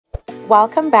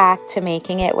Welcome back to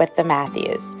Making It with the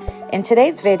Matthews. In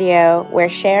today's video, we're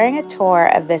sharing a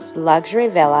tour of this luxury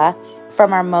villa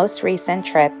from our most recent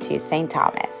trip to St.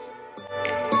 Thomas.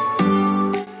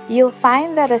 You'll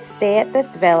find that a stay at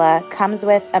this villa comes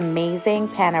with amazing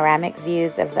panoramic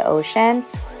views of the ocean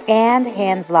and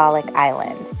Hans Lollik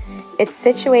Island. It's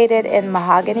situated in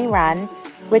Mahogany Run,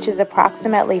 which is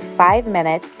approximately 5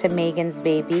 minutes to Magens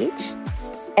Bay Beach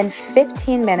and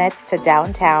 15 minutes to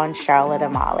downtown Charlotte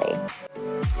Amalie.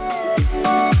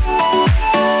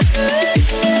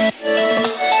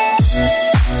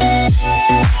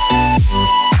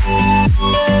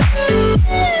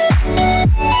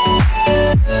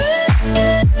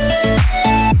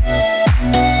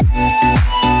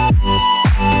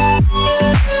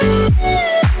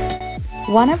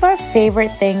 One of our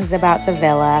favorite things about the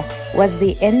villa was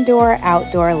the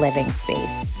indoor-outdoor living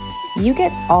space. You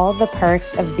get all the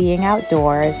perks of being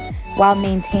outdoors while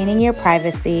maintaining your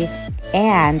privacy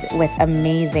and with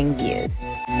amazing views.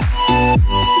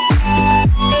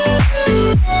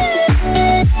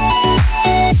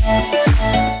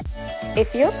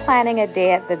 If you're planning a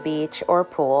day at the beach or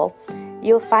pool,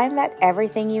 you'll find that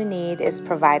everything you need is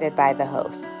provided by the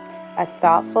hosts. A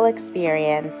thoughtful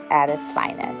experience at its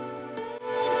finest.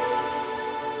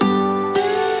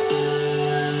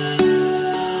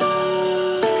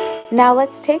 Now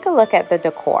let's take a look at the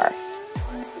decor.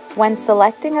 When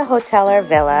selecting a hotel or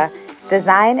villa,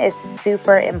 design is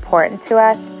super important to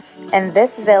us, and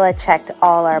this villa checked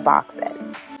all our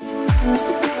boxes.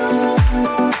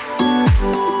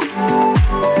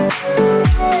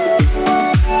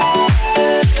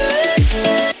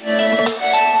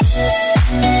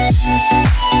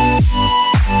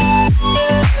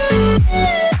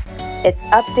 It's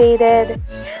updated,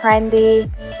 trendy,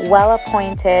 well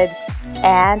appointed,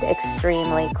 and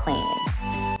extremely clean.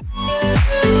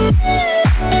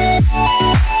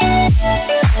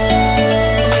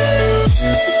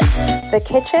 The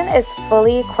kitchen is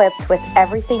fully equipped with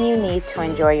everything you need to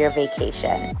enjoy your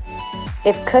vacation.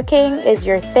 If cooking is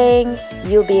your thing,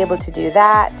 you'll be able to do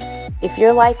that. If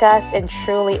you're like us and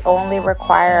truly only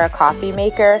require a coffee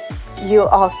maker, you'll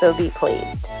also be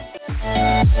pleased.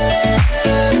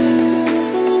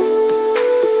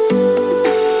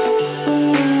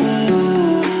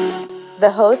 The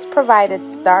host provided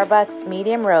Starbucks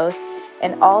medium roast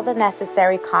and all the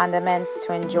necessary condiments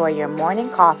to enjoy your morning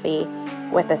coffee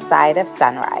with a side of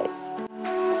sunrise.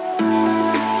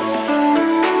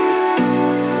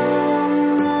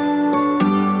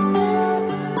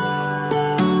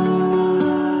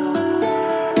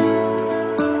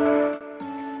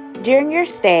 During your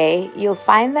stay, you'll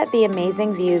find that the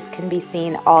amazing views can be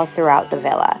seen all throughout the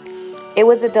villa. It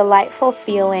was a delightful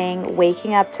feeling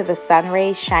waking up to the sun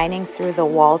rays shining through the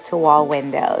wall-to-wall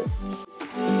windows.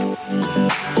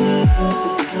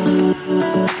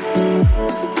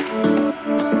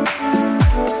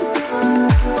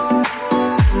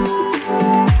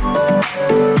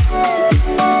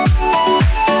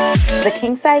 The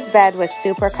king-size bed was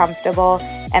super comfortable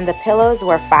and the pillows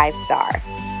were 5-star.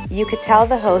 You could tell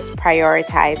the host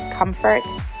prioritized comfort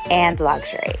and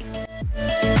luxury.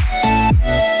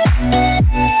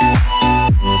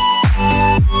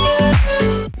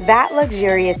 That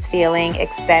luxurious feeling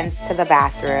extends to the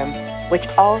bathroom, which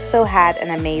also had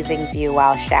an amazing view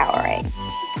while showering.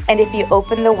 And if you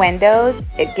open the windows,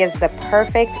 it gives the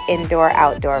perfect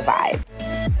indoor-outdoor vibe.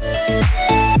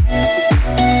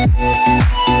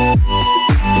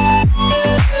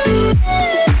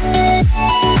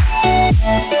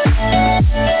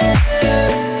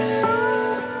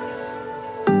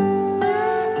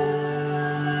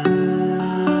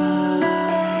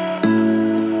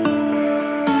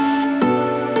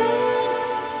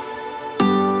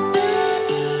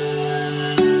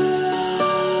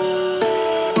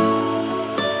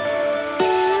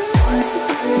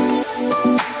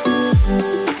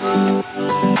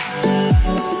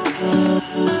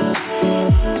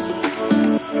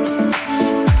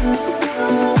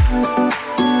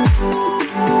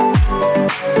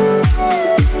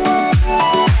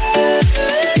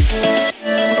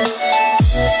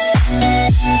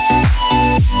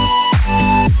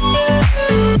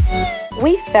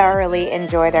 We thoroughly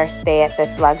enjoyed our stay at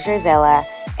this luxury villa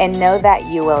and know that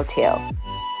you will too.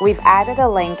 We've added a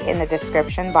link in the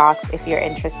description box if you're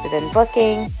interested in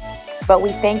booking, but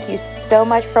we thank you so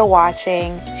much for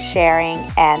watching, sharing,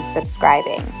 and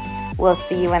subscribing. We'll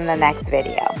see you in the next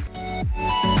video.